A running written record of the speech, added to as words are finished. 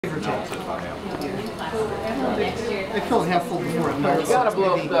give or take. I filled it half full before it melts. You gotta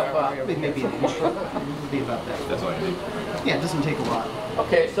blow stuff up. Maybe an inch. It'll be about that. That's all you need. Yeah, it doesn't take a lot.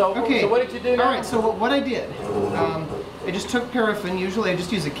 Okay, so what did you do now? All right, so what I did, I just took paraffin. Usually I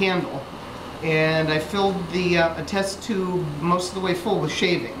just use a candle. And I filled the a test tube most of the way full with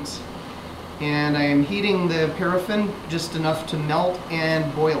shavings. And I am heating the paraffin just enough to melt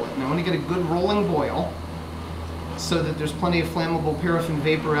and boil it. And I want to get a good rolling boil so that there's plenty of flammable paraffin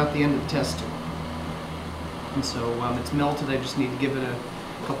vapor out the end of the test tube. And so it's melted, I just need to give it a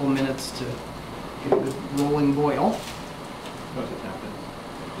couple minutes to get a good rolling boil.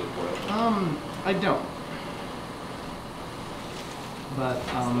 I don't. But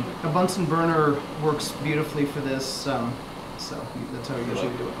a Bunsen burner works beautifully for this, so that's how I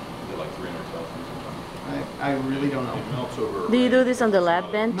usually do it. Is it like 300 Celsius? I really don't know. Do you do this on the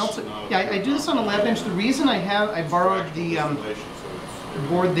lab bench? Yeah, I do this on a lab bench. The reason I borrowed the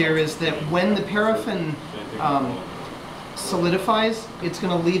board there is that when the paraffin solidifies, it's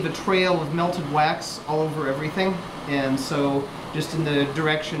going to leave a trail of melted wax all over everything. And so just in the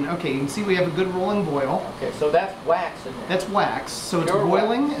direction, okay, you can see we have a good rolling boil. Okay, so that's wax in there. That's wax, so it's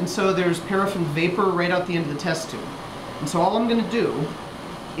boiling, and so there's paraffin vapor right out the end of the test tube. And so all I'm going to do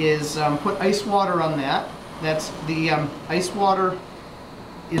is put ice water on that. That's the ice water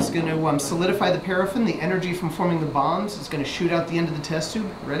is going to solidify the paraffin. The energy from forming the bonds is going to shoot out the end of the test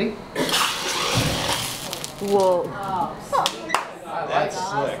tube. Ready? Whoa. That's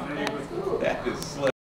slick. That is slick.